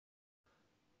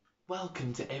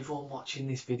Welcome to everyone watching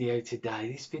this video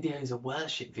today. This video is a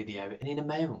worship video, and in a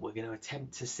moment we're going to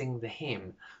attempt to sing the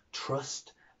hymn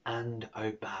Trust and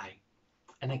Obey.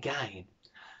 And again,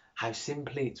 how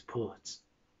simply it's put,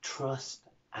 trust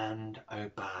and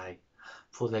obey.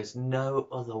 For there's no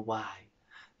other way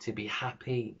to be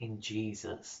happy in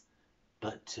Jesus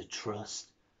but to trust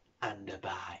and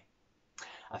obey.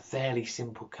 A fairly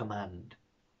simple command,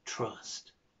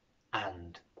 trust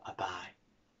and obey.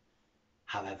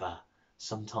 However,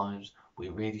 sometimes we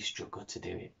really struggle to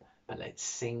do it, but let's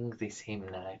sing this hymn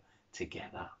now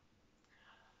together.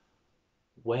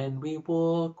 When we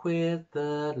walk with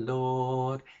the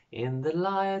Lord in the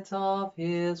light of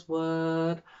His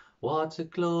word, what a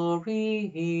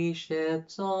glory He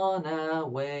sheds on our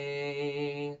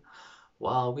way.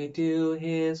 While we do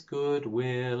His good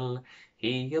will,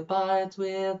 He abides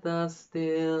with us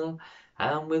still,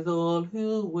 and with all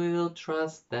who will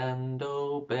trust and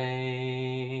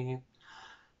obey.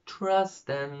 Trust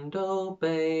and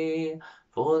obey,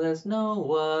 for there's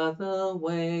no other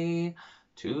way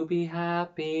to be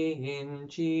happy in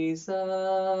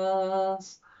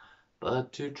Jesus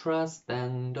but to trust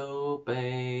and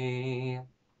obey.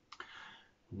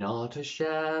 Not a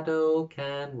shadow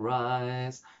can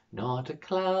rise, not a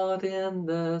cloud in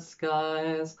the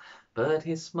skies, but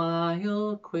His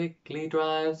smile quickly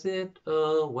drives it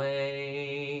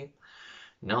away.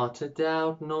 Not a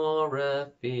doubt nor a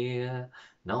fear,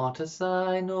 not a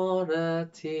sigh nor a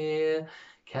tear,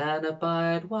 can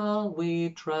abide while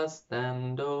we trust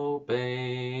and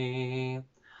obey.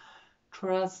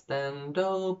 Trust and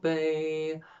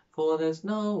obey, for there's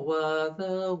no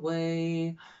other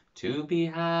way to be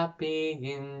happy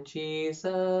in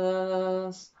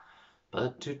Jesus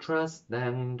but to trust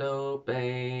and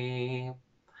obey.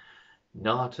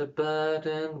 Not a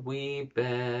burden we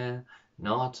bear,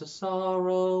 not a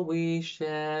sorrow we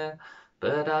share,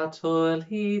 but our toil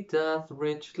He doth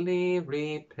richly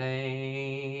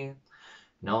repay.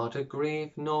 Not a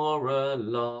grief nor a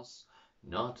loss,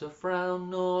 not a frown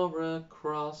nor a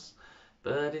cross,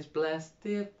 but is blessed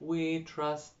if we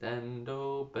trust and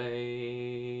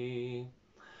obey.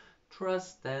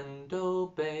 Trust and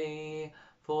obey,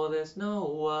 for there's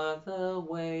no other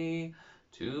way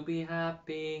to be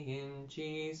happy in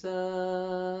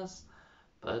Jesus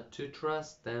but to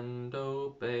trust and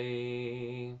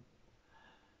obey.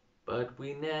 But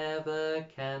we never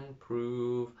can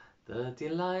prove the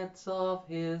delights of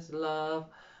His love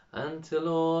until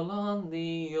all on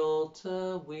the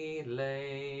altar we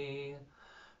lay.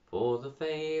 For the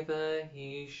favour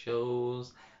He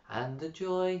shows and the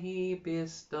joy He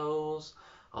bestows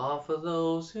are for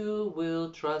those who will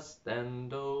trust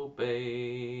and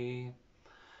obey.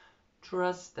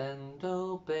 Trust and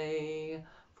obey,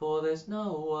 for there's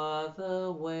no other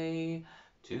way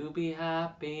to be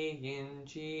happy in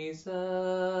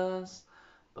Jesus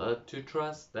but to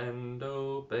trust and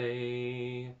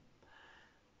obey.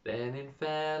 Then in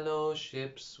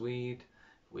fellowship sweet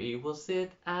we will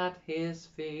sit at His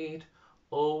feet,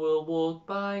 or we'll walk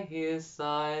by His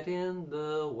side in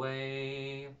the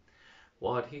way.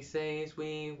 What He says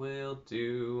we will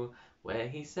do, where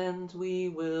He sends we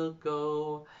will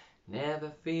go. Never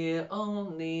fear,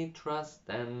 only trust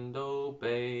and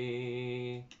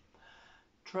obey.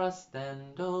 Trust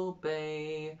and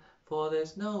obey, for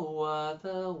there's no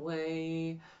other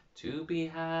way to be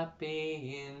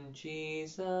happy in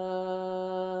Jesus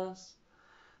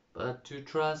but to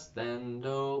trust and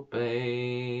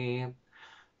obey.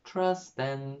 Trust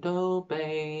and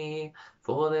obey,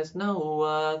 for there's no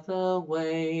other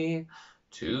way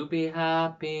to be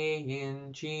happy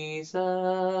in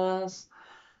Jesus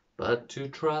but to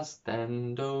trust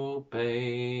and obey.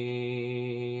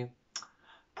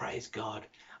 Praise God.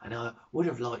 And I would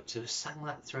have liked to have sang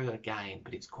that through again,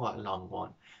 but it's quite a long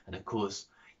one. And of course,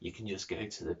 you can just go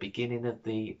to the beginning of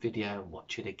the video and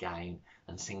watch it again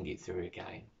and sing it through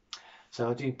again. So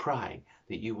I do pray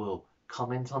that you will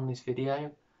comment on this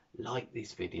video, like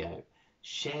this video,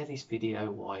 share this video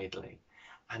widely.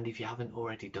 And if you haven't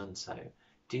already done so,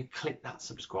 do click that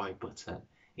subscribe button.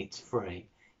 It's free.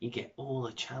 You get all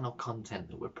the channel content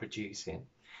that we're producing,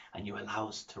 and you allow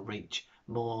us to reach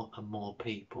more and more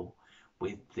people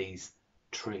with these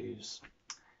truths.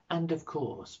 And of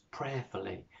course,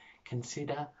 prayerfully,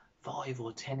 consider 5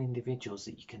 or 10 individuals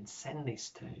that you can send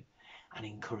this to and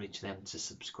encourage them to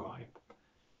subscribe.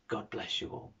 God bless you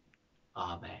all.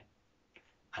 Amen.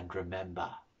 And remember,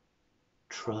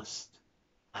 trust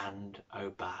and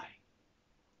obey.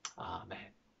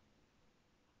 Amen.